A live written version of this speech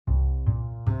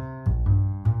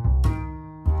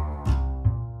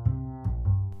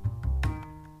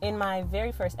In my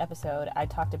very first episode, I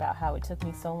talked about how it took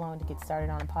me so long to get started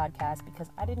on a podcast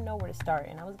because I didn't know where to start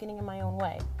and I was getting in my own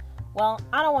way. Well,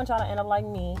 I don't want y'all to end up like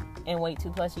me and wait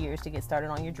 2+ years to get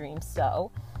started on your dreams. So,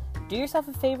 do yourself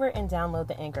a favor and download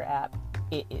the Anchor app.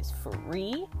 It is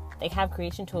free. They have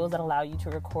creation tools that allow you to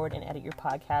record and edit your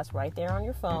podcast right there on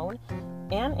your phone.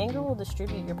 And Anchor will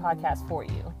distribute your podcast for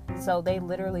you. So they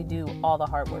literally do all the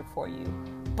hard work for you.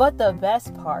 But the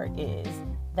best part is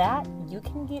that you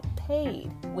can get paid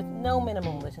with no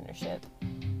minimum listenership.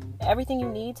 Everything you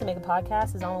need to make a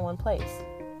podcast is all in one place.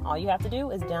 All you have to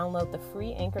do is download the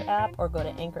free Anchor app or go to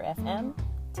Anchor FM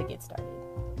to get started.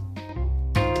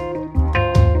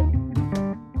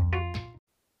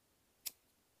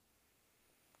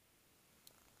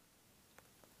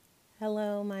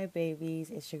 Hello, my babies.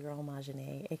 It's your girl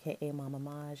Majane, aka Mama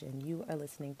Maj, and you are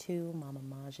listening to Mama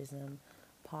Majism,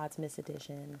 Podsmiss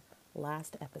edition,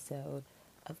 last episode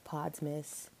of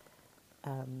Podsmiss,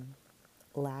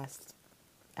 last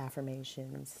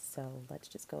affirmations. So let's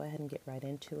just go ahead and get right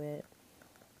into it.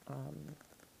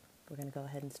 We're going to go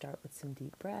ahead and start with some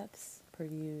deep breaths per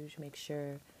usual. Make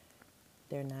sure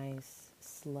they're nice,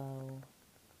 slow.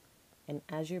 And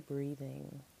as you're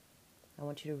breathing, I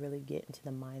want you to really get into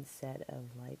the mindset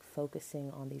of like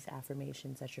focusing on these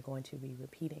affirmations that you're going to be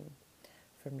repeating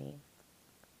for me.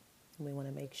 And we want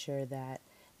to make sure that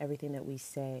everything that we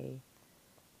say,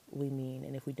 we mean.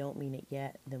 And if we don't mean it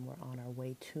yet, then we're on our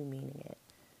way to meaning it.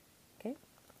 Okay?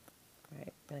 All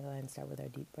right, I'm going to go ahead and start with our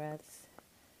deep breaths.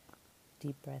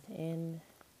 Deep breath in.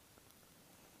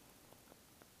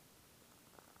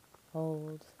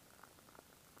 Hold.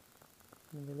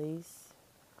 And release.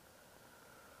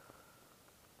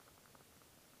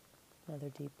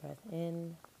 Another deep breath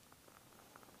in.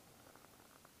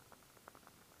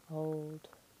 Hold.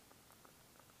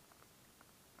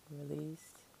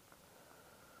 Release.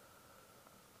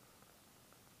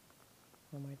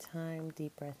 One more time.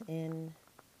 Deep breath in.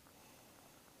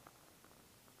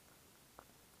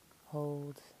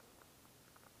 Hold.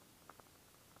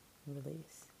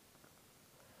 Release.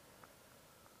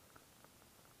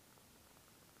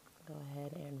 Go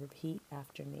ahead and repeat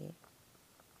after me.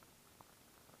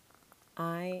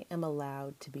 I am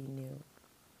allowed to be new.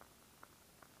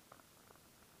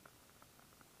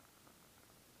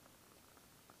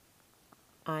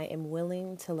 I am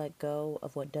willing to let go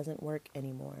of what doesn't work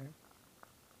anymore.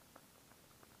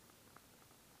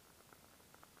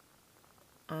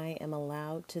 I am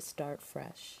allowed to start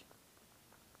fresh.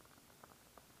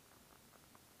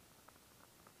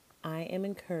 I am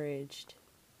encouraged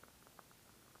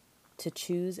to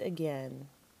choose again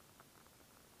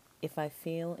if I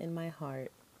feel in my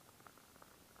heart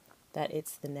that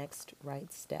it's the next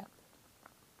right step.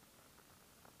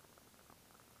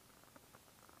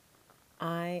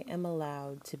 I am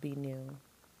allowed to be new.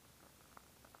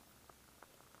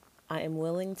 I am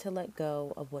willing to let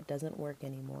go of what doesn't work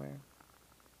anymore.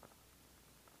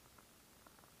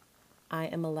 I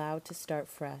am allowed to start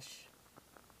fresh.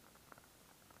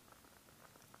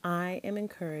 I am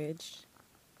encouraged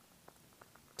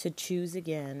to choose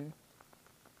again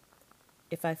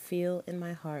if I feel in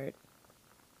my heart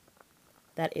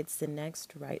that it's the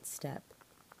next right step.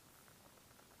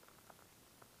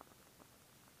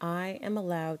 I am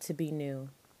allowed to be new.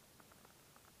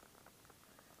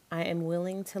 I am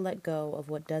willing to let go of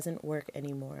what doesn't work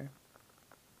anymore.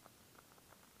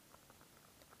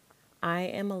 I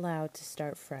am allowed to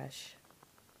start fresh.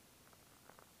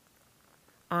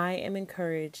 I am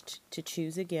encouraged to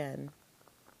choose again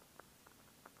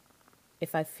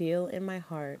if I feel in my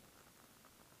heart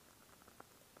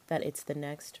that it's the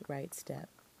next right step.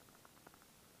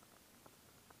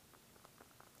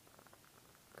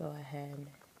 Go ahead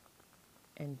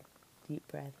and deep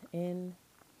breath in.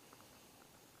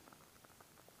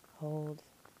 Hold.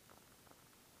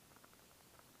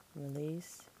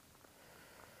 Release.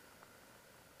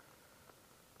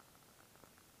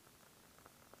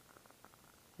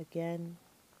 Again,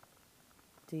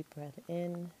 deep breath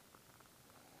in.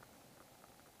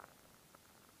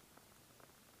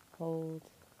 Hold.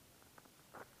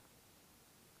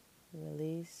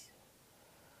 Release.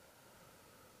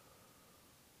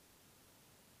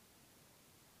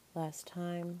 Last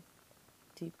time,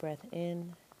 deep breath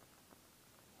in.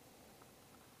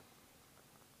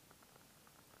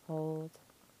 Hold.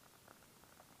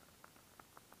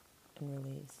 And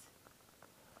release.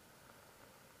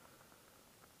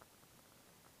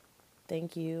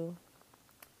 Thank you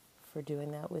for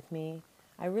doing that with me.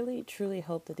 I really, truly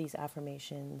hope that these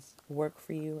affirmations work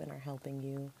for you and are helping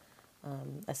you,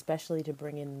 especially to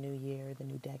bring in the new year, the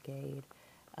new decade.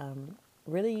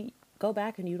 Really go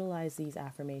back and utilize these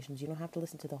affirmations. You don't have to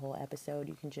listen to the whole episode.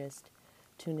 You can just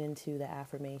tune into the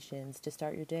affirmations to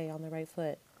start your day on the right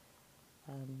foot.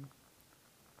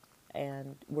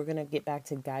 And we're going to get back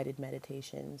to guided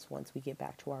meditations once we get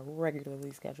back to our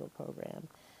regularly scheduled program.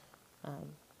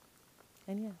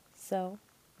 And yeah, so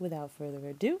without further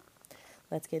ado,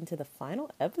 let's get into the final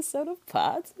episode of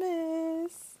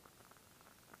Podsmas.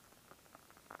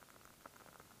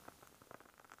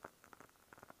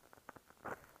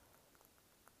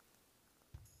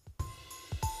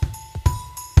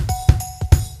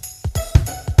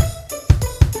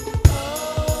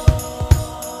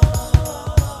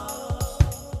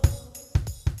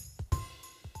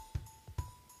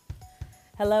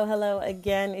 Hello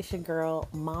again. It's your girl,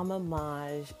 Mama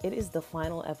Maj. It is the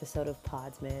final episode of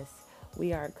Podsmas.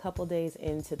 We are a couple days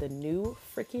into the new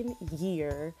freaking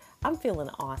year. I'm feeling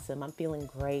awesome. I'm feeling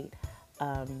great.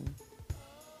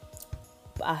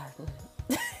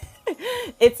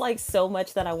 It's like so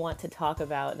much that I want to talk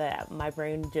about that my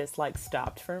brain just like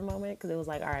stopped for a moment because it was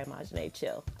like, all right, Majane,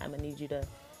 chill. I'm gonna need you to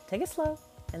take it slow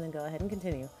and then go ahead and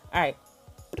continue. All right.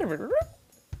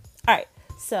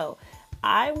 So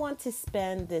I want to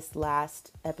spend this last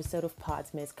episode of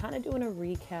Podsmas kind of doing a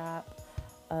recap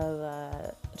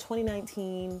of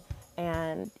 2019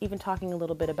 and even talking a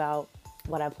little bit about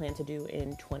what I plan to do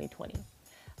in 2020.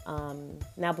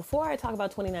 Now, before I talk about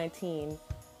 2019,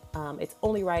 it's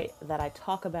only right that I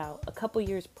talk about a couple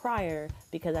years prior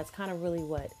because that's kind of really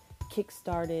what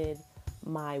kickstarted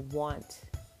my want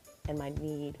and my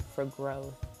need for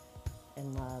growth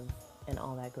and love and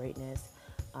all that greatness.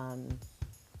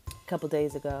 Couple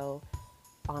days ago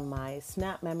on my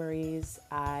Snap memories,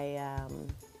 I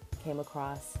came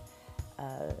across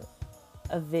a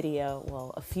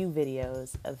few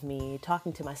videos of me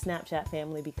talking to my Snapchat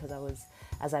family because I was,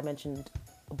 as I mentioned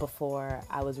before,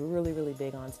 I was really, really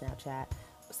big on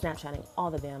Snapchatting all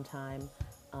the damn time,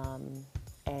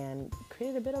 and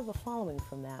created a bit of a following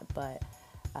from that, but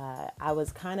I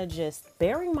was kind of just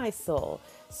bearing my soul.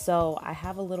 So I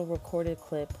have a little recorded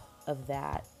clip of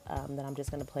that that I'm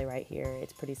just going to play right here.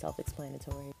 It's pretty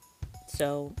self-explanatory.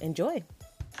 So enjoy.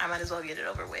 I might as well get it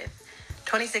over with.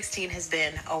 2016 has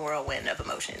been a whirlwind of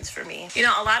emotions for me. You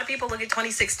know, a lot of people look at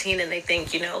 2016 and they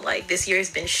think, like this year has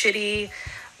been shitty.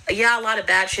 Yeah, a lot of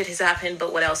bad shit has happened,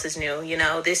 but what else is new?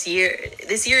 This year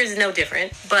is no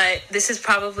different, but this has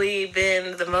probably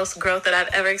been the most growth that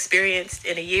I've ever experienced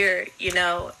in a year,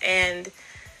 and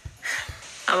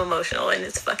I'm emotional and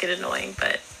it's fucking annoying,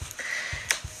 but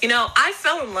I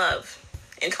fell in love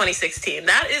in 2016.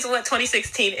 That is what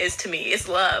 2016 is to me. It's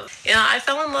love. I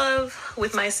fell in love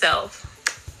with myself.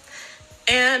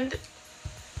 And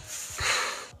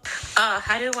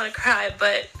I didn't want to cry,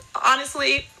 but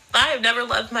honestly, I have never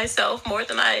loved myself more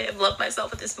than I have loved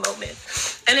myself at this moment.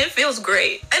 And it feels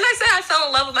great. And I say I fell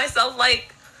in love with myself.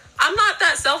 Like, I'm not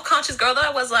that self-conscious girl that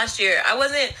I was last year. I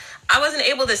wasn't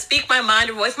able to speak my mind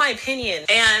or voice my opinion.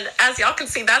 And as y'all can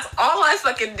see, that's all I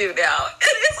fucking do now. And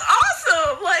it's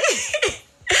awesome. Like,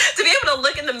 to be able to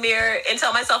look in the mirror and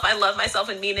tell myself I love myself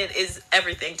and mean it is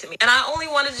everything to me. And I only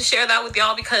wanted to share that with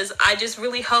y'all because I just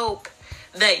really hope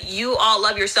that you all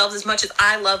love yourselves as much as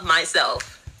I love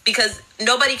myself. Because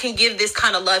nobody can give this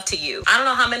kind of love to you. I don't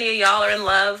know how many of y'all are in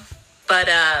love, but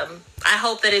I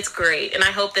hope that it's great, and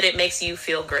I hope that it makes you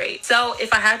feel great. So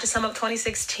if I had to sum up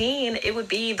 2016, it would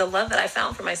be the love that I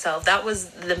found for myself. That was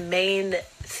the main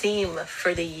theme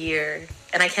for the year,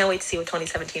 and I can't wait to see what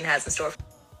 2017 has in store.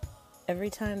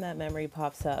 Every time that memory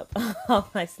pops up on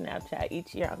my Snapchat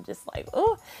each year, I'm just like,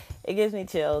 oh, it gives me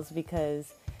chills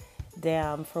because,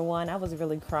 damn, for one, I was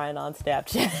really crying on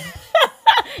Snapchat.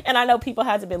 And I know people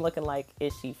had to been looking like,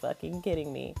 is she fucking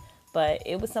kidding me? But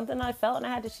it was something I felt and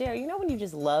I had to share. When you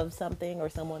just love something or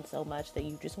someone so much that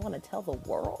you just want to tell the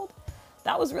world?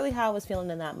 That was really how I was feeling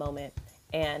in that moment.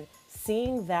 And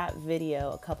seeing that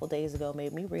video a couple days ago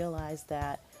made me realize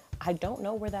that I don't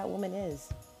know where that woman is.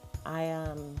 I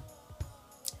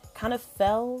kind of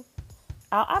fell,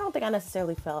 I don't think I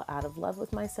necessarily fell out of love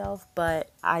with myself,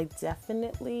 but I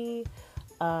definitely,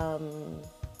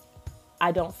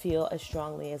 I don't feel as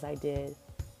strongly as I did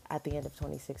at the end of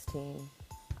 2016.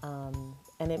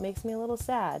 And it makes me a little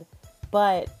sad,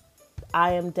 but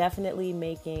I am definitely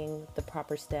making the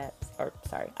proper steps,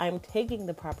 I'm taking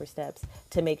the proper steps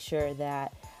to make sure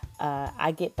that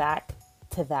I get back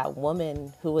to that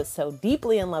woman who was so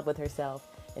deeply in love with herself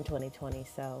in 2020.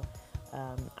 So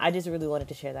I just really wanted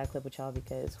to share that clip with y'all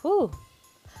because,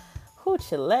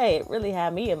 Chile, it really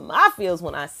had me in my feels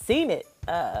when I seen it.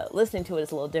 Listening to it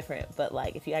is a little different, but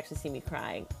like if you actually see me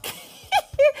crying,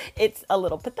 it's a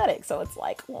little pathetic. So it's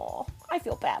like, oh, I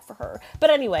feel bad for her. But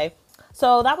anyway,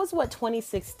 so that was what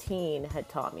 2016 had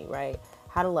taught me, right?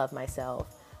 How to love myself.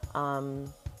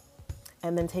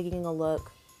 And then taking a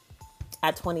look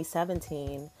at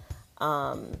 2017,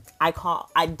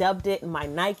 I dubbed it my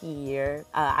Nike year.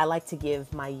 I like to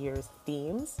give my years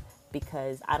themes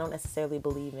because I don't necessarily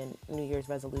believe in New Year's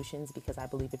resolutions, because I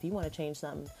believe if you want to change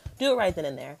something, do it right then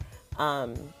and there.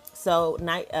 So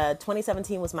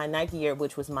 2017 was my Nike year,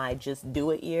 which was my just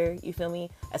do it year. You feel me?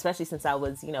 Especially since I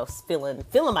was,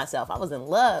 feeling myself. I was in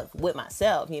love with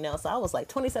myself, So I was like,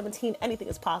 2017, anything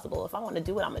is possible. If I want to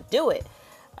do it, I'm going to do it.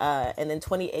 And then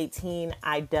 2018,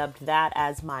 I dubbed that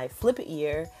as my flip it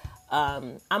year.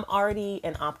 I'm already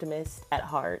an optimist at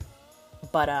heart,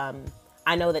 but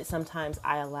I know that sometimes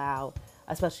I allow,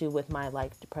 especially with my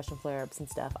like depression flare-ups and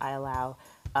stuff, I allow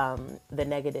the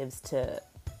negatives to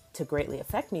greatly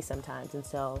affect me sometimes. And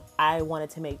so I wanted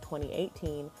to make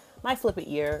 2018 my flip it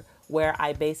year, where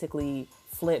I basically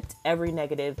flipped every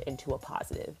negative into a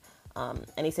positive.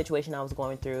 Any situation I was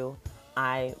going through,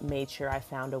 I made sure I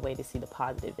found a way to see the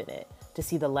positive in it, to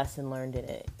see the lesson learned in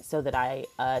it, so that I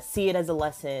see it as a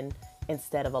lesson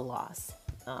instead of a loss.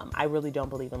 I really don't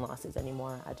believe in losses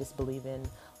anymore. I just believe in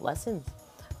lessons,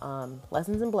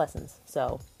 lessons and blessings.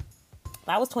 So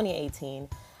that was 2018.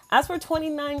 As for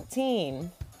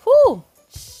 2019, whew,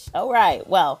 all right.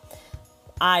 Well,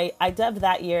 I dubbed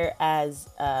that year as,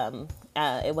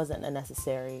 it wasn't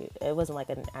it wasn't like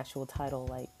an actual title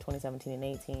like 2017 and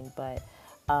 18, but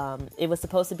it was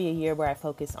supposed to be a year where I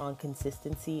focused on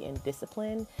consistency and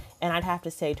discipline. And I'd have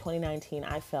to say 2019,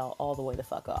 I fell all the way the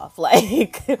fuck off.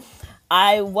 Like,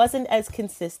 I wasn't as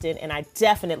consistent, and I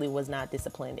definitely was not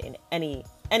disciplined in any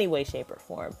way, shape, or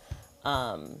form.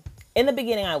 In the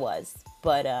beginning I was,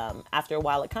 but after a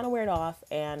while it kind of weared off,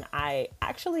 and I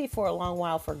actually for a long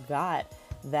while forgot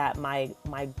that my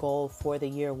goal for the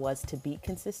year was to be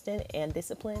consistent and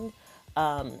disciplined.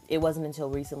 It wasn't until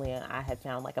recently I had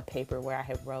found like a paper where I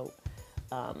had wrote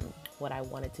what I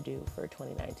wanted to do for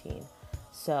 2019.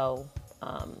 So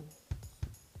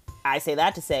I say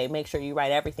that to say, make sure you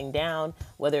write everything down,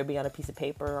 whether it be on a piece of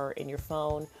paper or in your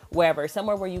phone, wherever,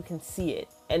 somewhere where you can see it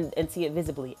and see it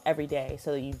visibly every day,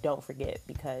 so that you don't forget,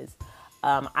 because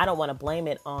I don't want to blame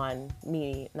it on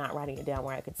me not writing it down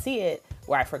where I could see it,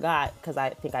 where I forgot, because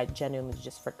I think I genuinely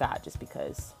just forgot, just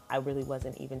because I really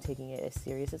wasn't even taking it as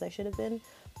serious as I should have been.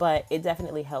 But it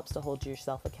definitely helps to hold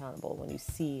yourself accountable when you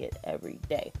see it every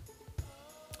day.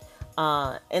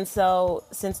 And so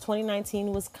since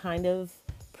 2019 was kind of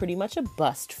pretty much a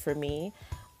bust for me,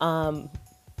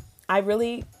 I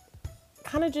really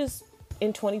kind of just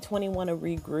in 2020 want to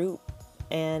regroup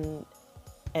and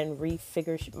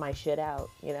refigure my shit out,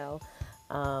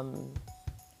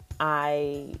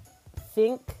 I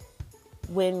think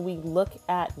when we look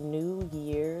at the new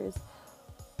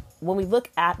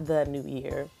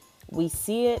year, we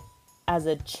see it as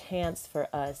a chance for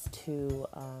us to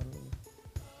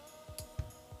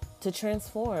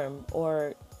transform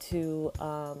or to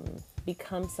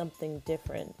become something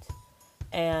different.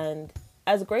 And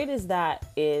as great as that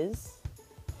is,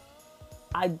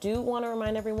 I do want to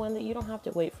remind everyone that you don't have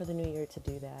to wait for the new year to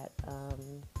do that.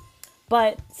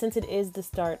 But since it is the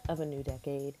start of a new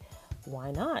decade,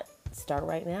 why not start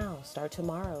right now? Start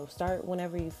tomorrow. Start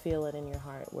whenever you feel it in your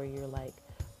heart, where you're like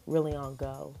really on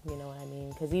go. You know what I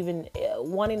mean? Because even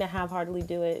wanting to half-heartedly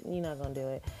do it, you're not gonna do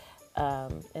it.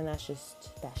 And that's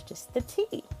just the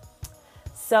tea.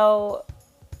 So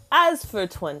as for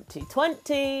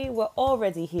 2020, we're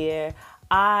already here.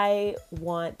 I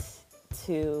want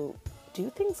to do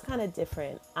things kind of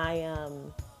different. I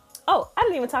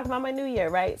didn't even talk about my new year,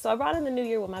 right? So I brought in the new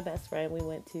year with my best friend. We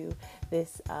went to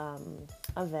this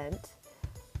event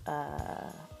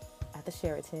at the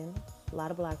Sheraton. A lot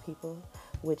of Black people,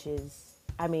 which is,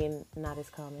 not as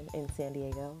common in San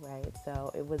Diego, right?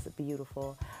 So it was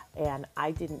beautiful. And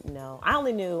I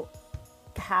only knew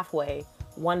halfway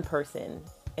one person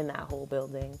in that whole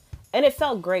building. And it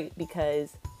felt great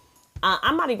because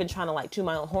I'm not even trying to like toot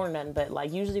my own horn or nothing, but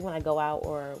like usually when I go out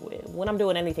or when I'm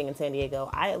doing anything in San Diego,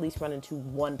 I at least run into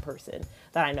one person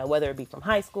that I know, whether it be from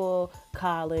high school,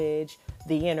 college,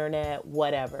 the internet,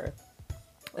 whatever.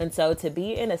 And so to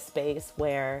be in a space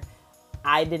where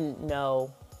I didn't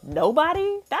know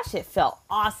nobody, that shit felt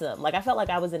awesome. Like I felt like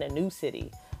I was in a new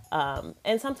city.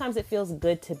 And sometimes it feels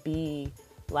good to be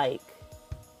like,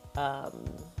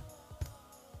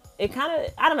 it kind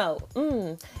of, I don't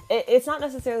know, it's not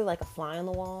necessarily like a fly on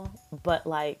the wall, but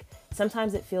like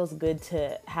sometimes it feels good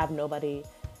to have nobody.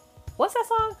 What's that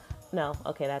song? No,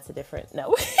 okay, that's a different,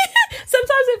 no.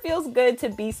 Sometimes it feels good to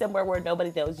be somewhere where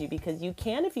nobody knows you, because you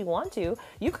can, if you want to,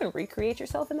 you can recreate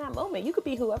yourself in that moment. You could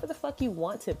be whoever the fuck you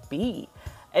want to be.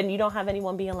 And you don't have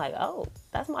anyone being like, oh,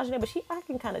 that's Majane, but she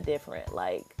acting kind of different.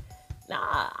 Like,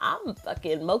 Nah, I'm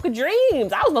fucking Mocha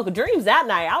Dreams. I was Mocha Dreams that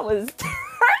night. I was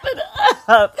turning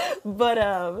up. But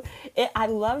I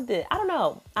loved it. I don't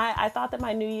know. I thought that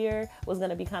my new year was going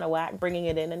to be kind of whack, bringing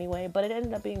it in anyway. But it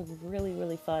ended up being really,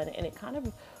 really fun. And it kind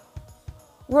of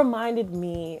reminded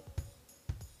me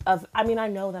of, I mean, I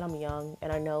know that I'm young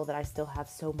and I know that I still have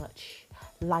so much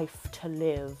life to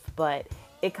live. But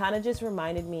it kind of just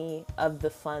reminded me of the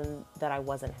fun that I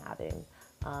wasn't having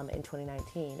in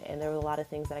 2019. And there were a lot of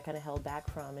things that I kind of held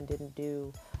back from and didn't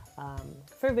do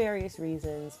for various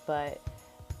reasons. But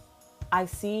I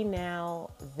see now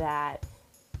that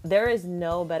there is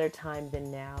no better time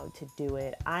than now to do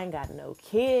it. I ain't got no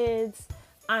kids.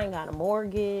 I ain't got a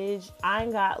mortgage. I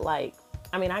ain't got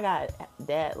I got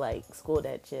debt, like school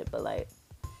debt shit, but like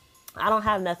I don't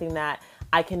have nothing that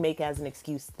I can make as an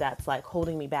excuse that's like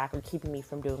holding me back or keeping me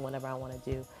from doing whatever I want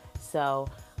to do. So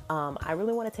I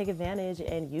really want to take advantage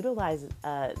and utilize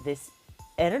this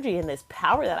energy and this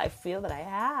power that I feel that I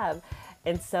have.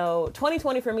 And so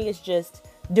 2020 for me is just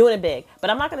doing it big. But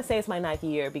I'm not going to say it's my Nike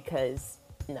year because,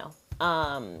 no.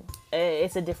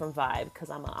 It's a different vibe because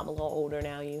I'm a little older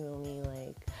now, you know me?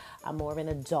 Like, I'm more of an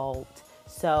adult.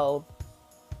 So,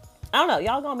 I don't know.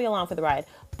 Y'all going to be along for the ride.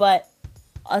 But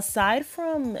aside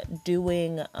from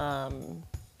doing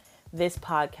this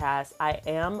podcast, I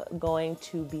am going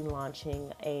to be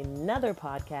launching another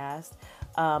podcast,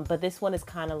 but this one is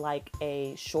kind of like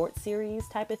a short series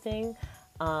type of thing.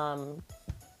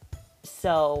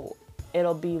 So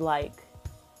it'll be like,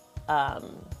 I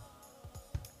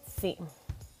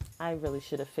really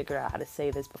should have figured out how to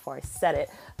say this before I said it,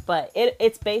 but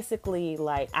it's basically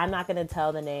like, I'm not going to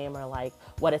tell the name or like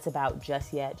what it's about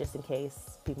just yet, just in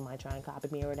case people might try and copy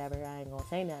me or whatever. I ain't going to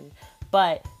say nothing,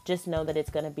 but just know that it's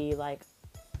going to be like,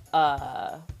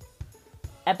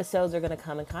 episodes are going to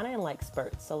come in kind of in like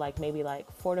spurts. So like maybe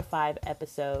like 4 to 5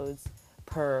 episodes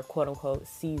per quote unquote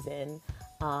season.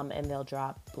 And they'll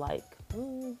drop like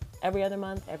every other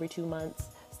month, every 2 months.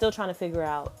 Still trying to figure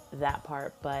out that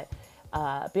part, but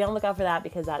be on the lookout for that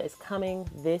because that is coming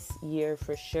this year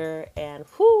for sure. And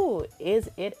whoo, is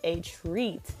it a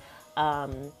treat.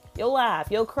 You'll laugh,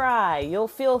 you'll cry, you'll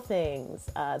feel things.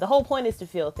 The whole point is to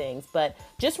feel things, but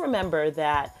just remember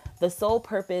that the sole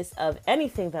purpose of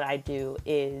anything that I do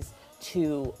is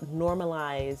to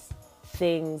normalize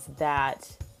things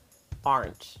that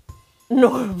aren't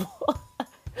normal.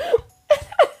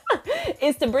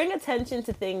 Is to bring attention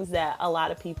to things that a lot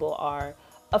of people are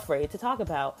afraid to talk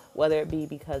about, whether it be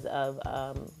because of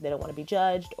they don't want to be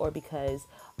judged or because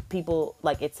people,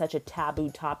 like, it's such a taboo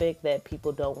topic that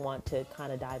people don't want to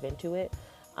kind of dive into it.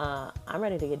 I'm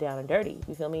ready to get down and dirty.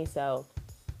 You feel me? So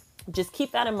just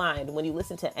keep that in mind when you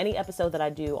listen to any episode that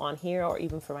I do on here or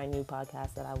even for my new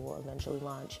podcast that I will eventually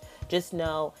launch. Just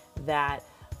know that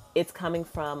it's coming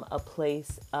from a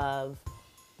place of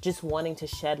just wanting to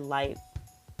shed light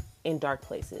in dark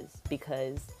places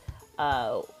because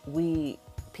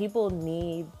people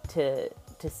need to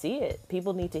see it.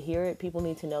 People need to hear it. People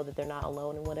need to know that they're not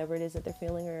alone in whatever it is that they're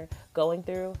feeling or going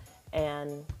through.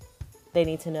 And they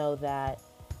need to know that,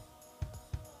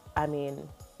 I mean,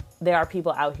 there are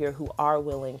people out here who are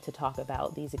willing to talk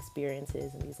about these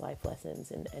experiences and these life lessons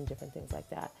and different things like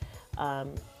that.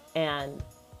 And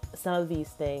some of these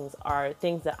things are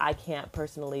things that I can't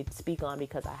personally speak on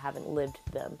because I haven't lived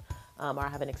them or I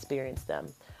haven't experienced them,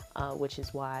 which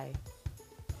is why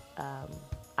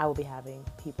I will be having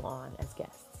people on as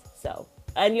guests. So,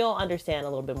 and you'll understand a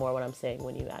little bit more what I'm saying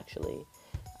when you actually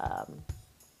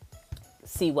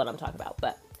see what I'm talking about.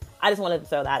 But I just wanted to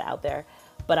throw that out there.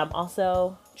 But I'm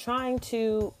also trying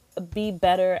to be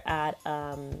better at,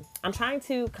 I'm trying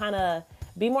to kind of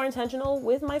be more intentional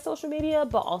with my social media,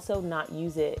 but also not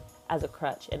use it as a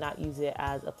crutch and not use it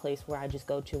as a place where I just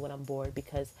go to when I'm bored,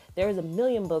 because there is a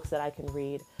million books that I can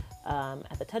read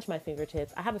at the touch of my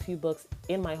fingertips. I have a few books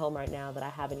in my home right now that I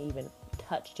haven't even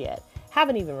touched yet,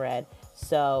 haven't even read.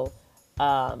 So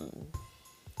I'm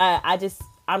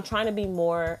trying to be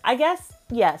more, I guess,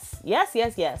 yes.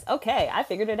 Okay, I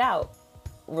figured it out.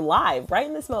 We're live right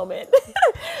in this moment.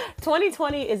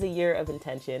 2020 is a year of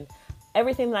intention.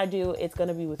 Everything that I do, it's going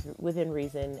to be within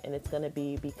reason, and it's going to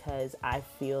be because I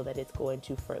feel that it's going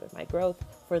to further my growth,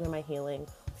 further my healing,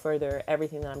 further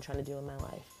everything that I'm trying to do in my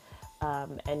life.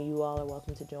 And you all are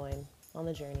welcome to join on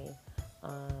the journey.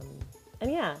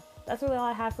 And yeah, that's really all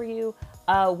I have for you.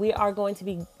 We are going to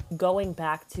be going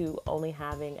back to only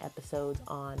having episodes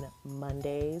on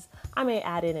Mondays. I may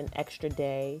add in an extra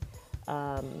day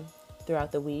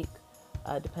throughout the week,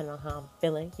 depending on how I'm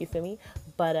feeling, you feel me?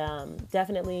 But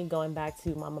definitely going back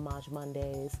to Mama Maj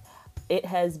Mondays. It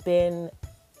has been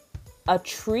a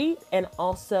treat and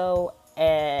also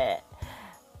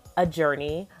a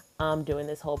journey doing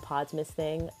this whole Podsmith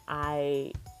thing.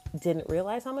 I didn't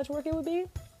realize how much work it would be,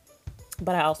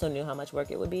 but I also knew how much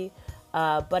work it would be.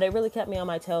 But it really kept me on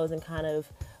my toes and kind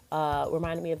of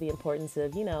reminded me of the importance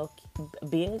of,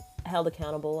 being held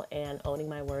accountable and owning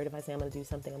my word. If I say I'm going to do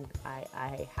something,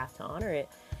 I have to honor it.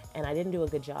 And I didn't do a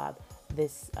good job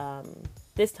this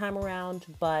time around,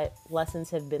 but lessons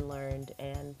have been learned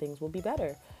and things will be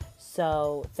better.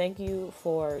 So thank you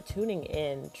for tuning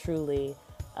in, truly.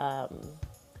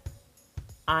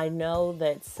 I know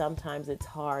that sometimes it's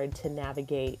hard to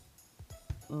navigate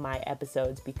my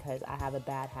episodes because I have a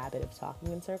bad habit of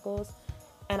talking in circles.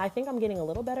 And I think I'm getting a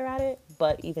little better at it,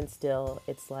 but even still,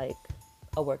 it's like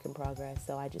a work in progress.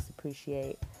 So I just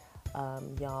appreciate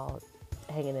y'all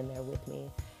hanging in there with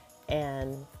me.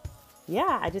 And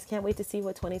yeah, I just can't wait to see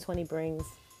what 2020 brings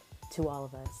to all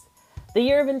of us. The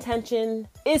year of intention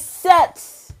is set.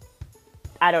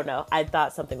 I don't know. I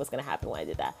thought something was going to happen when I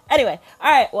did that. Anyway,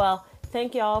 all right. Well,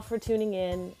 thank y'all for tuning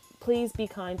in. Please be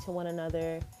kind to one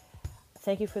another.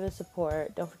 Thank you for the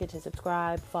support. Don't forget to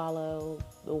subscribe, follow,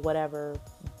 whatever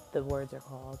the words are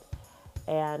called.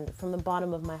 And from the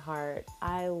bottom of my heart,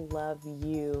 I love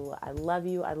you. I love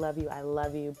you. I love you. I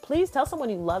love you. Please tell someone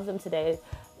you love them today,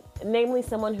 namely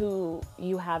someone who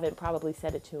you haven't probably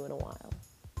said it to in a while.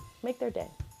 Make their day.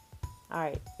 All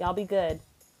right. Y'all be good.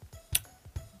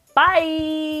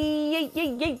 Bye.